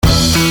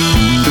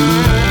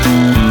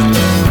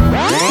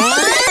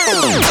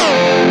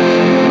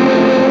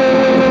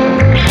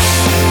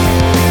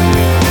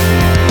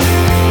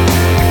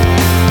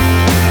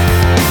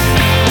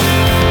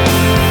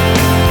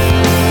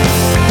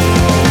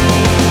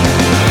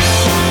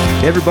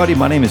Hey everybody,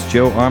 my name is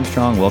Joe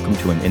Armstrong. Welcome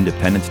to an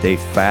Independence Day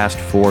Fast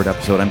Forward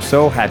episode. I'm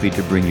so happy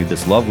to bring you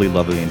this lovely,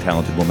 lovely and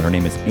talented woman. Her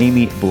name is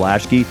Amy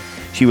Blaszczky.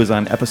 She was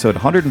on episode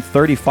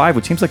 135,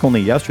 which seems like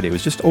only yesterday. It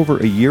was just over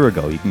a year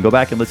ago. You can go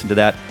back and listen to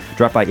that.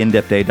 Drop by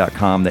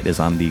indepday.com. That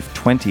is on the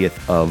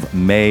 20th of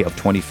May of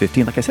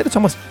 2015. Like I said,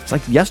 it's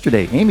like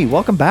yesterday. Amy,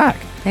 welcome back.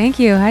 Thank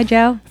you. Hi,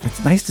 Joe.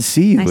 It's nice to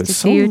see you. Nice it's to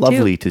so see you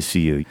lovely too. to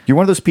see you. You're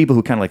one of those people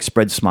who kind of like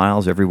spread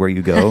smiles everywhere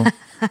you go.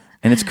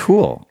 And it's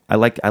cool. I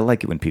like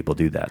it when people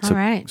do that. All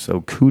right.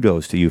 So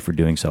kudos to you for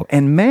doing so.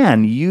 And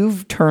man,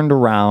 you've turned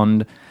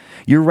around.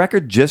 Your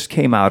record just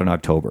came out in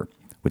October,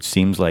 which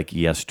seems like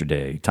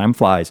yesterday. Time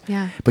flies.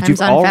 Yeah. But Time's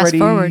you've on fast already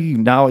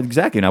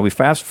forward. now we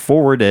fast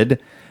forwarded,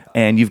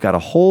 and you've got a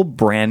whole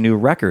brand new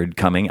record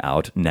coming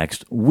out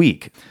next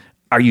week.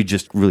 Are you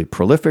just really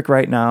prolific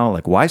right now?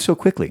 Like, why so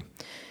quickly?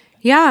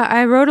 Yeah,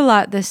 I wrote a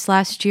lot this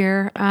last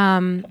year.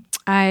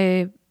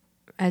 I,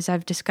 as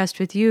I've discussed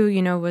with you,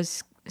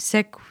 was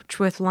sick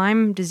with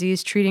Lyme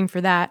disease, treating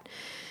for that.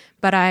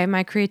 But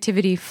my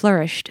creativity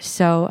flourished,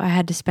 so I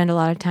had to spend a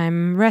lot of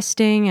time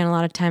resting and a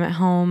lot of time at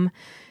home.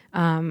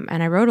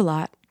 And I wrote a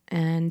lot,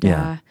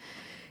 and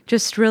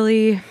just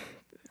really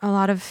a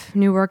lot of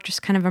new work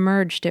just kind of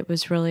emerged. It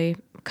was really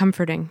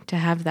comforting to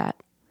have that.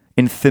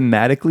 And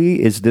thematically,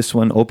 is this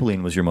one,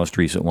 Opaline was your most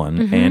recent one,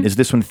 Mm-hmm. and is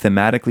this one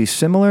thematically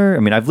similar?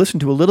 I mean, I've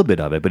listened to a little bit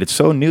of it, but it's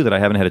so new that I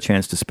haven't had a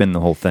chance to spin the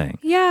whole thing.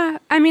 Yeah,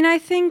 I mean, I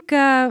think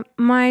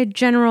my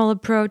general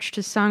approach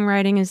to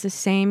songwriting is the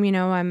same.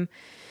 I'm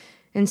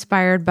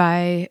inspired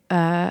by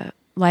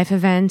life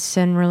events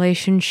and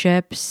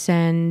relationships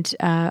and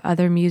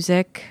other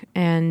music.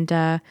 And,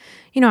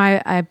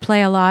 I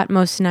play a lot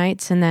most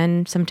nights, and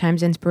then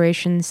sometimes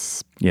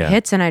inspirations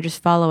hits and I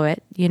just follow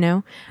it,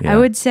 Yeah. I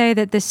would say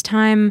that this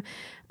time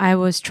I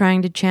was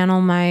trying to channel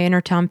my inner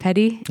Tom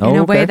Petty in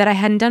a way that I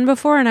hadn't done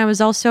before. And I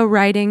was also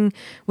writing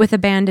with a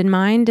band in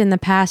mind. In the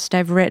past,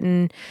 I've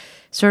written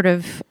sort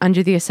of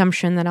under the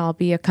assumption that I'll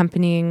be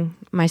accompanying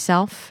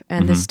myself.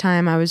 And this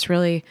time I was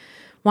really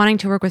wanting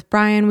to work with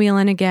Brian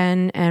Whelan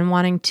again and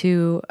wanting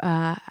to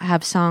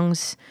have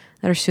songs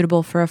that are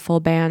suitable for a full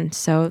band.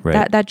 So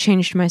that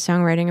changed my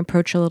songwriting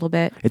approach a little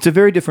bit. It's a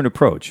very different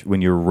approach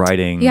when you're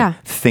writing,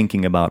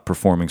 thinking about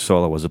performing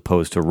solo as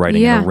opposed to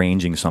writing and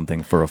arranging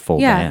something for a full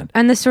band.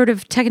 And the sort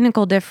of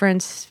technical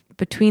difference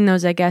between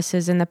those, I guess,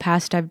 is in the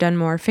past I've done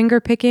more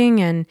finger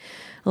picking, and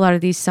a lot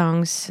of these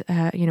songs,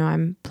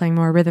 I'm playing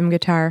more rhythm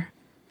guitar.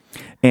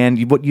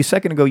 And what you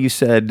second ago, you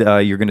said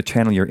you're going to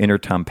channel your inner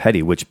Tom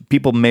Petty, which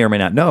people may or may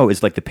not know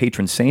is like the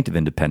patron saint of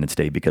Independence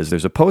Day, because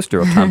there's a poster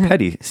of Tom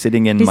Petty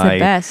sitting in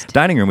my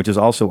dining room, which is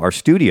also our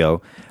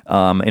studio.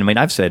 And I mean,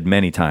 I've said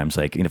many times,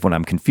 like, when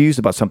I'm confused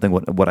about something,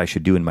 what I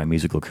should do in my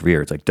musical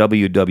career, it's like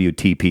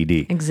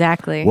WWTPD.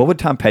 Exactly. What would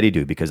Tom Petty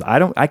do? Because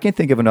I can't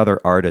think of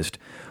another artist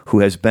who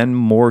has been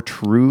more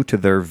true to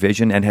their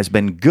vision and has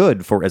been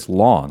good for as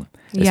long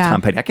as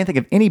Tom Petty. I can't think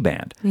of any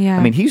band. Yeah.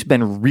 I mean, he's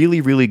been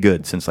really, really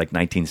good since like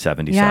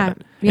 1977.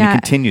 And he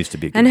continues to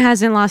be good. And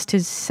hasn't lost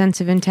his sense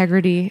of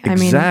integrity.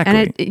 Exactly.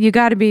 I mean, and you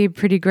got to be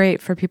pretty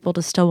great for people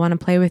to still want to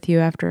play with you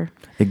after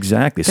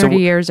 30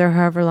 years or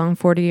however long,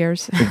 40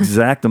 years.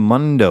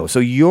 Exactamundo. So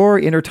your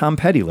inner Tom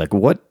Petty, like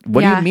what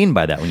do you mean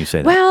by that when you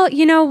say that?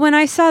 Well, when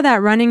I saw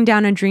that Running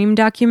Down a Dream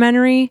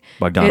documentary,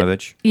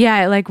 Bogdanovich?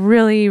 It like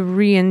really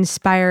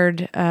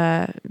re-inspired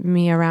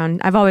me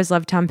around. I've always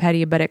loved Tom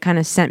Petty, but it kind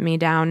of sent me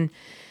down,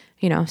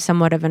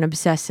 somewhat of an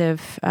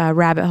obsessive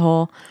rabbit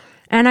hole.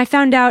 And I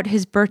found out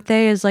his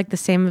birthday is like the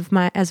same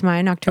as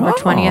mine, October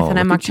 20th, and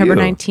I'm October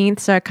 19th.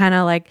 So I kind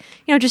of like,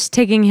 just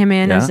taking him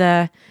in as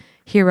a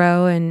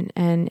hero and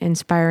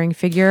inspiring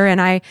figure.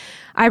 And I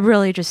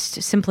really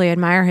just simply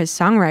admire his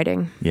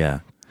songwriting. Yeah.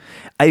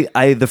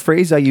 The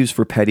phrase I use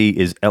for Petty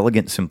is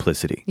elegant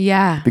simplicity.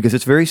 Yeah. Because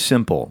it's very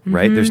simple,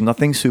 right? There's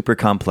nothing super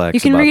complex.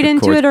 You can about read the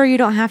into chords. it or you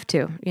don't have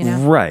to,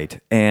 Right.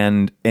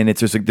 And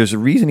there's a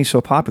reason he's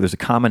so popular. There's a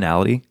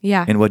commonality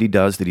in what he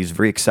does, that he's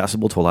very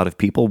accessible to a lot of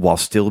people while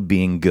still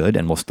being good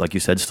and, like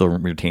you said, still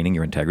retaining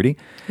your integrity.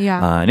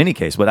 Yeah. In any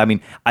case, but I mean,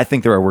 I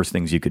think there are worse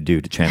things you could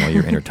do to channel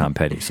your inner Tom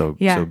Petty. So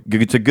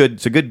it's a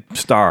good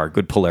star,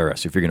 good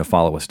Polaris. If you're going to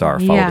follow a star,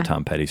 follow the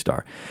Tom Petty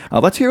star.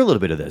 Let's hear a little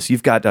bit of this.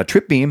 You've got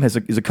Trip Beam is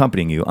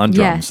accompanying you on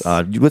drums.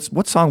 Yes.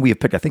 What song we have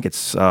picked? I think it's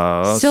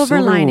Silver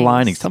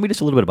Linings. Tell me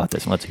just a little bit about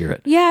this and let's hear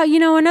it. Yeah,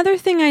 another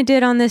thing I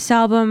did on this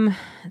album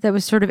that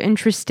was sort of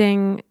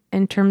interesting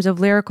in terms of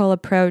lyrical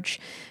approach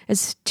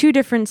is two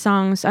different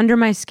songs, Under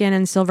My Skin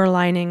and Silver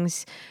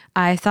Linings.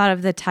 I thought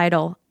of the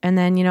title, and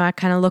then, I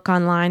kind of look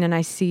online and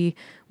I see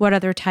what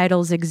other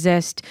titles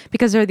exist,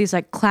 because there are these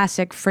like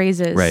classic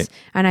phrases. Right.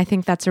 And I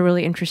think that's a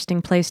really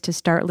interesting place to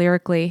start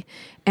lyrically.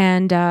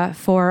 And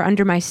for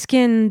Under My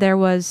Skin, there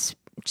was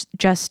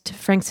just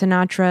Frank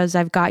Sinatra's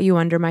I've Got You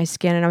Under My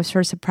Skin, and I was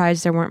sort of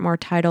surprised there weren't more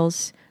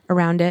titles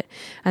around it.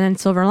 And then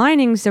Silver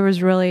Linings, there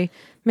was really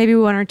maybe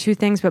one or two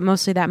things, but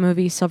mostly that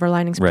movie, Silver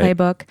Linings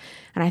Playbook.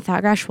 And I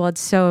thought, gosh, well,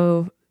 it's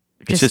so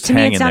just to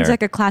me, it sounds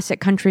like a classic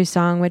country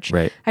song, which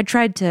right. I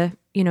tried to,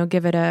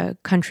 give it a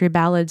country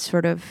ballad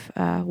sort of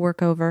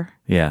work over.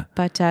 Yeah.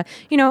 But,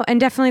 and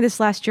definitely this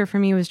last year for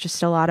me was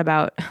just a lot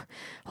about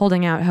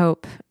holding out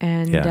hope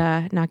and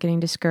not getting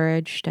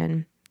discouraged.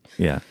 And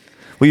yeah.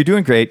 Well, you're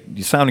doing great.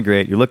 You're sounding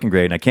great. You're looking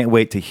great. And I can't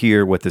wait to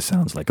hear what this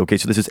sounds like. Okay,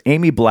 so this is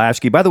Amy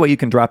Blaszczky. By the way, you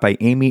can drop by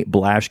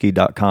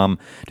amyblaszczky.com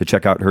to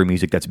check out her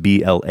music. That's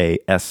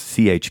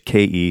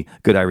Blaszchke.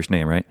 Good Irish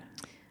name, right?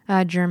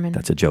 German.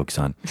 That's a joke,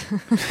 son.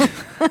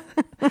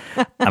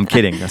 I'm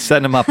kidding. I'm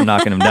setting him up and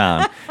knocking him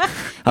down.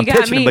 I'm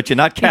pitching him, but you're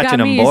not catching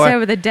him, boy. You said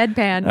with a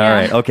deadpan. All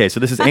right. Okay. So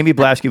this is Amy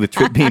Blaszczky with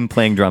Trip Beam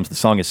playing drums. The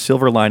song is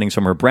Silver Linings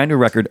from her brand new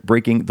record,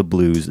 Breaking the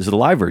Blues. This is a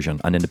live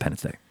version on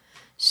Independence Day.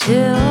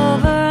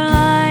 Silver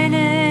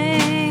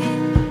linings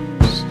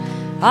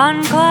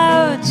on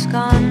clouds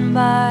gone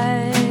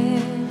by,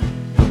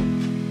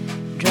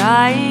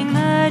 drying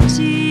the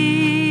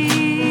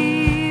tears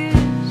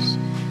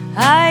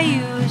I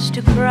used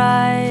to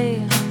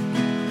cry,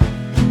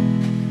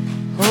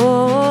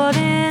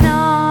 holding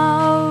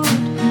out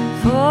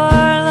for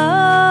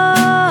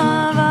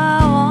love I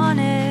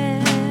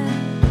wanted,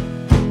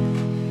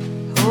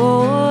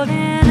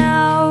 holding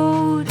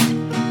out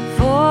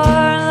for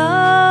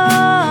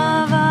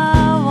love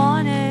I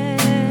wanted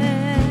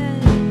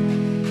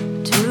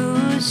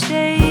to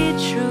stay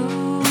true.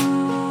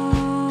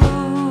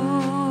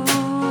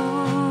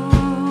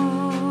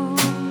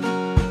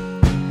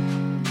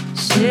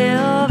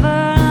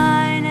 Silver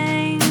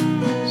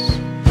linings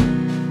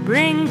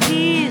bring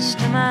peace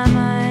to my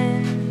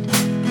mind,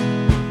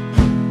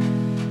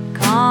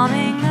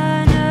 calming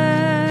the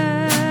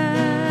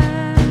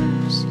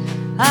nerves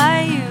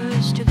I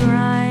used to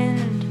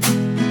grind,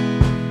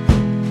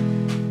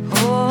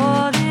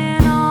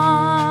 holding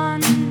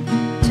on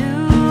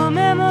to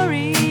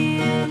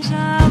memories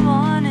I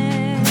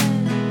wanted,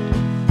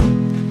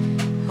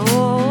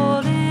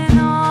 holding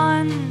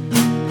on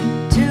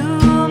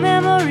to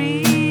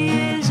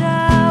memories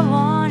I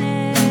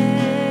wanted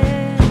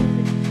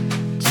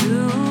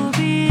to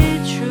be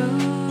true.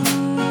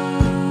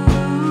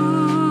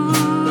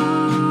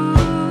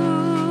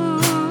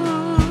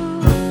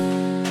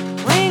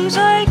 Wings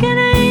like an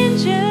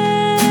angel's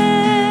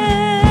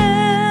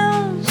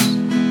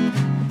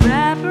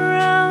wrap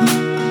around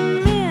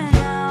me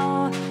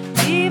now,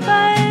 deep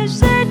eyes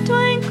that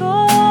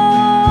twinkle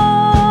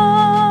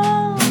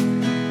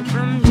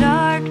from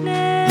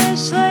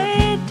darkness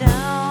laid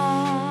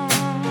down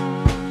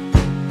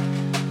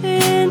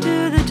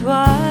into the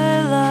twilight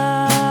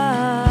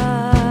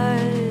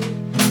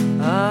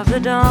of the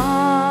dawn.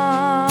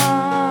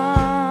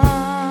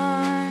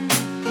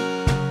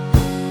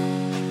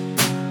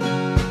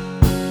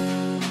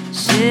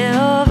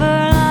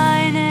 Silver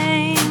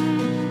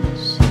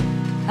linings,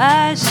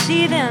 I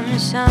see them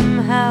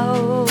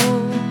somehow.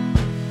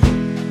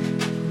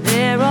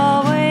 They're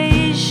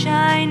always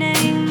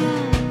shining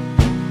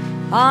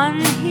on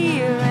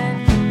here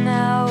and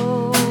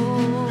now,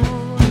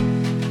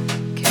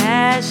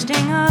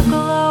 casting a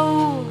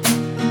glow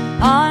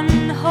on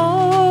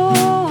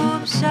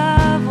hopes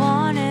I've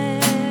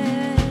wanted,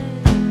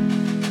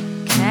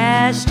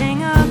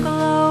 casting a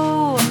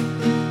glow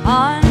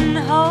on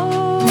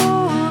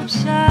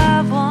hopes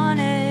I've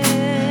wanted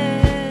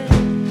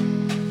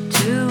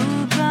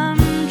to come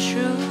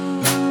true.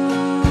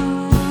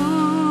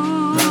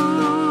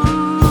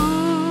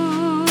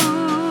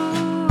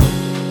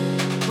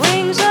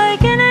 Wings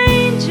like an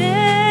angel's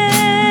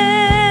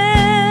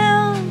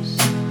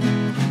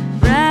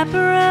wrap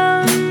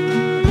around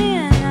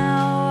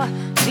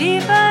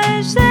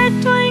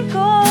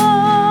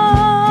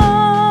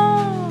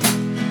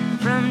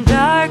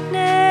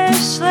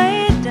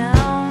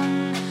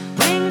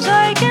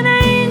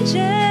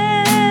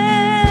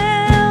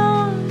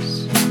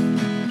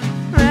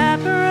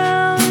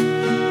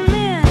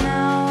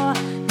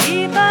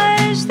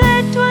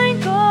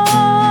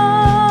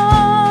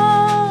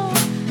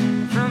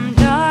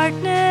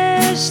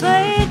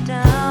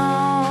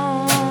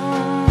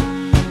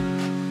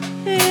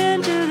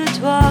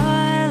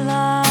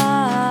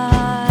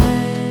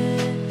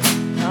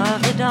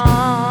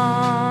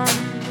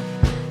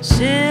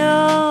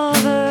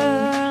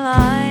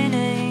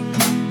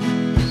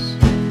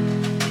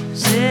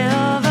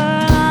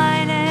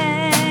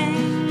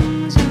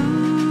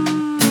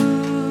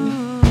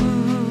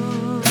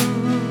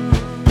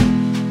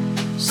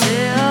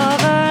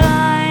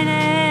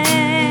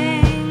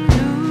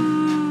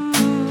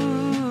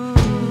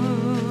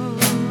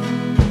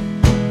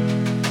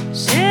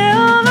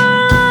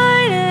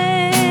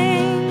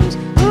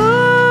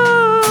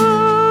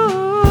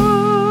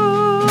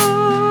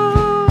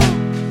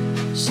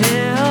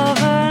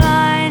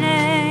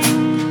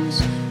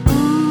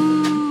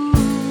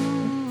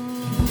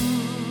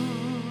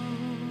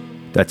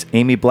That's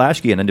Amy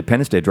Blaschke. On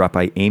Independence Day, drop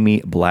by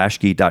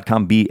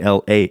amyblaschke.com,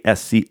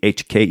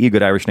 BLASCHKE.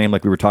 Good Irish name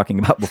like we were talking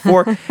about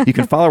before. You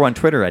can follow her on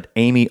Twitter at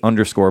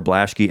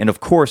Amy_Blaschke. And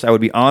of course, I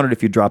would be honored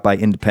if you drop by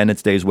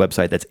Independence Day's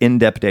website. That's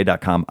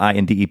indepday.com,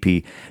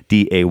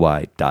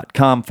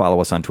 INDEPDAY.com.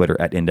 Follow us on Twitter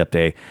at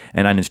indepday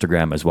and on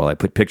Instagram as well. I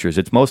put pictures.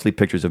 It's mostly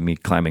pictures of me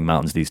climbing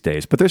mountains these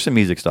days, but there's some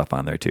music stuff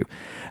on there too.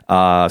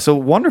 So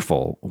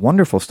wonderful,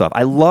 wonderful stuff.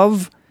 I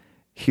love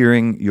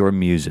hearing your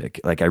music.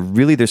 Like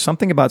there's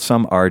something about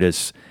some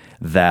artists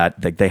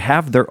that they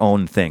have their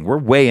own thing. We're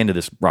way into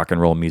this rock and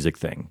roll music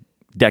thing,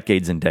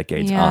 decades and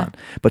decades on.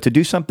 But to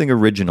do something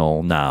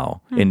original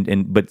now,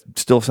 but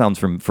still sounds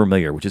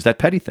familiar, which is that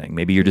Petty thing.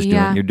 Maybe you're just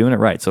doing it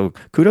right. So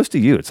kudos to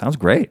you. It sounds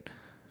great.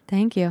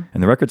 Thank you.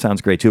 And the record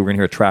sounds great too. We're going to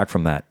hear a track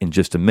from that in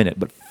just a minute.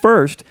 But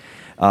first,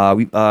 tell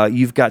me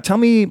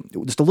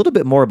just a little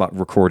bit more about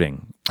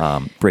recording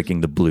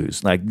Breaking the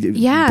Blues. Like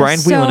Brian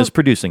Whelan is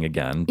producing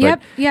again.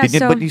 But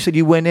but you said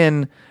you went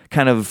in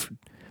kind of,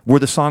 were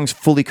the songs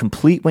fully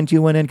complete when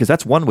you went in? Because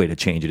that's one way to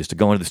change it, is to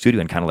go into the studio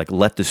and kind of like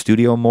let the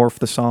studio morph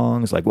the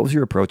songs. Like, what was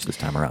your approach this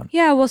time around?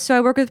 Yeah, well, so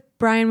I work with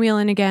Brian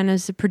Whelan again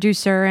as a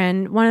producer.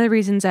 And one of the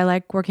reasons I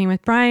like working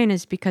with Brian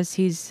is because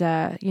he's,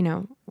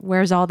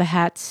 wears all the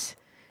hats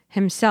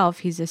himself.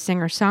 He's a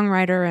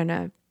singer-songwriter and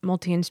a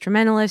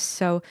multi-instrumentalist.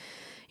 So,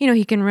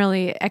 he can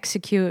really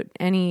execute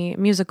any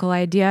musical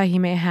idea he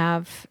may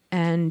have.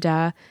 And,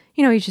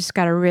 he's just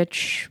got a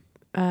rich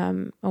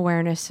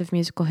awareness of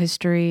musical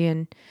history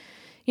and,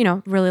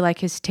 really like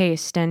his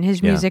taste. And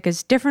his music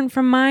is different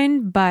from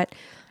mine, but,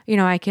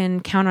 I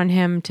can count on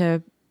him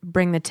to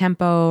bring the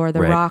tempo or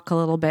the rock a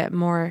little bit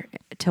more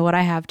to what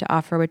I have to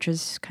offer, which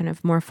is kind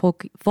of more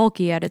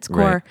folky at its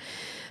core.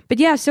 But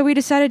yeah, so we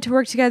decided to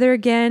work together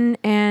again.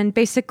 And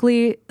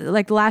basically,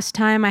 like last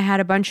time, I had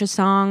a bunch of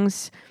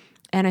songs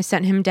and I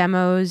sent him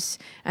demos,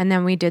 and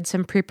then we did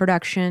some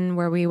pre-production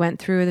where we went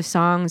through the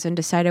songs and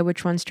decided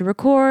which ones to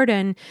record,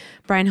 and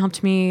Brian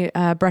helped me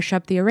brush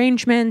up the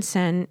arrangements,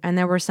 and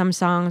there were some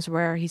songs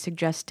where he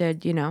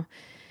suggested,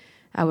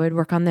 I would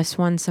work on this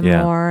one some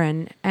more,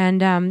 and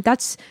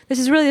this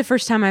is really the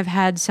first time I've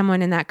had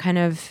someone in that kind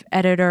of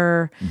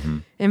editor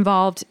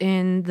involved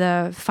in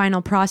the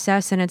final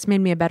process, and it's made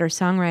me a better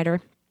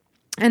songwriter.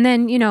 And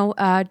then,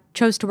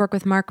 chose to work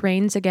with Mark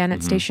Rains again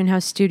at Station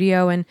House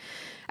Studio, and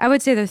I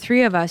would say the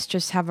three of us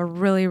just have a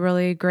really,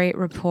 really great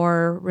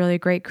rapport, really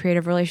great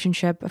creative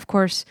relationship. Of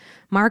course,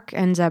 Mark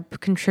ends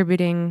up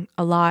contributing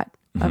a lot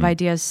of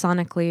ideas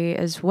sonically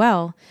as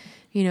well.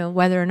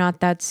 Whether or not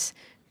there's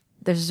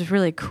this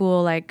really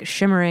cool like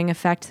shimmering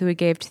effect that we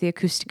gave to the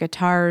acoustic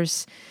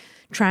guitars,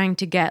 trying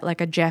to get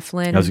like a Jeff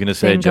Lynne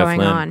thing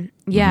going on.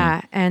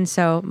 Yeah. And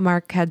so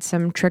Mark had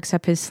some tricks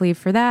up his sleeve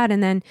for that.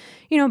 And then,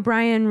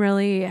 Brian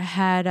really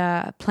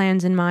had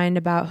plans in mind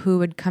about who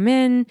would come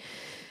in.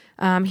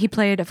 He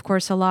played, of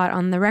course, a lot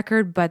on the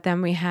record, but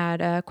then we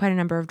had quite a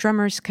number of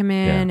drummers come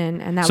in, and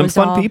that was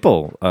some fun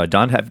people.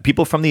 Don,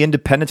 people from the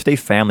Independence Day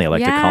family. I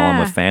like to call them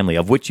a family,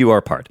 of which you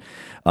are part.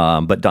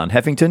 But Don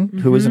Heffington,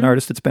 who is an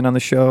artist that's been on the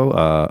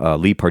show,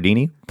 Lee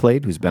Pardini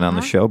played, who's been on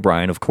the show.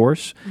 Brian, of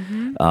course.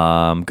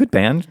 Good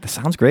band. That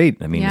sounds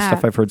great. I mean, the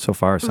stuff I've heard so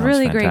far sounds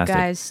really fantastic. Great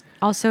guys.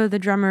 Also, the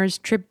drummers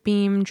Trip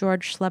Beam,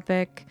 George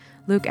Schlepik,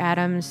 Luke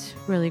Adams,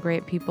 really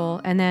great people.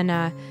 And then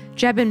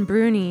Jebin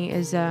Bruni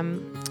is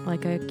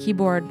like a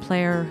keyboard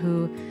player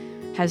who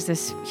has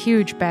this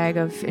huge bag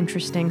of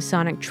interesting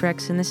sonic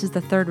tricks. And this is the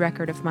third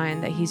record of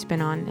mine that he's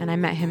been on. And I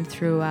met him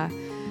through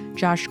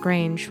Josh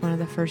Grange, one of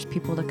the first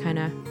people to kind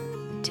of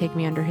take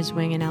me under his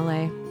wing in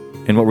LA.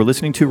 And what we're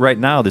listening to right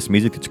now, this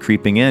music that's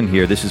creeping in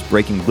here, this is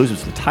Breaking the Blues.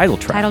 It's the title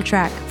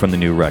track from the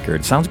new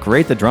record. It sounds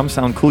great. The drums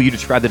sound cool. You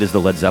described it as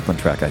the Led Zeppelin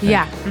track, I think.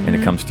 Yeah. And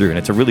it comes through. And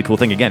it's a really cool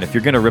thing. Again, if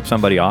you're going to rip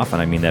somebody off,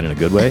 and I mean that in a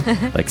good way,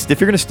 like if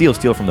you're going to steal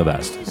from the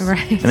best.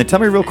 Right. And then tell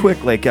me real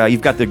quick, like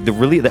you've got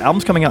the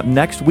album's coming out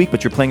next week,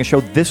 but you're playing a show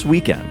this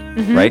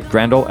weekend, right?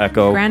 Grand Ole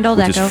Echo.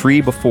 Which is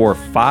free before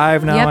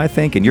 5 now, I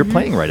think. And you're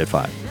playing right at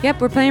 5. Yep,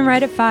 we're playing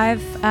right at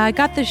 5. I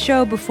got the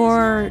show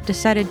before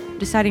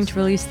deciding to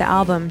release the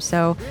album,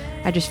 so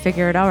I just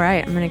figured, all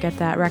right, I'm going to get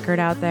that record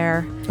out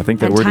there. I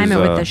think that word time it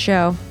with the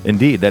show.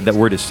 Indeed, that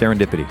word is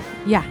serendipity.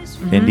 Yeah.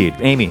 Indeed.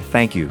 Amy,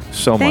 thank you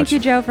so much. Thank you,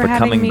 Joe, for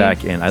having coming me.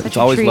 back in. It's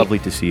always lovely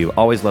to see you.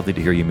 Always lovely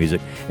to hear your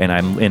music. And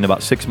in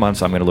about 6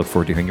 months, I'm going to look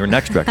forward to hearing your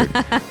next record,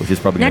 which is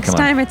probably going to come out. Next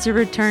time, it's a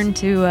return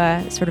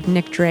to sort of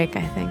Nick Drake,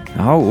 I think.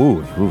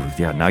 Oh,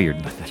 yeah. Now you're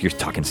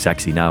talking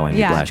sexy now, Amy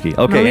Blaschke.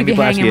 Okay, Amy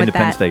Blaschke,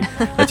 Independence Day.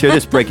 Let's hear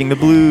this. Breaking the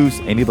Blues.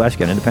 Amy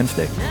Blaschke on Independence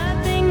Day.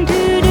 Nothing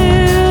to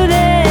do,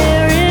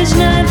 there is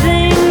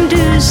nothing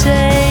to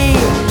say.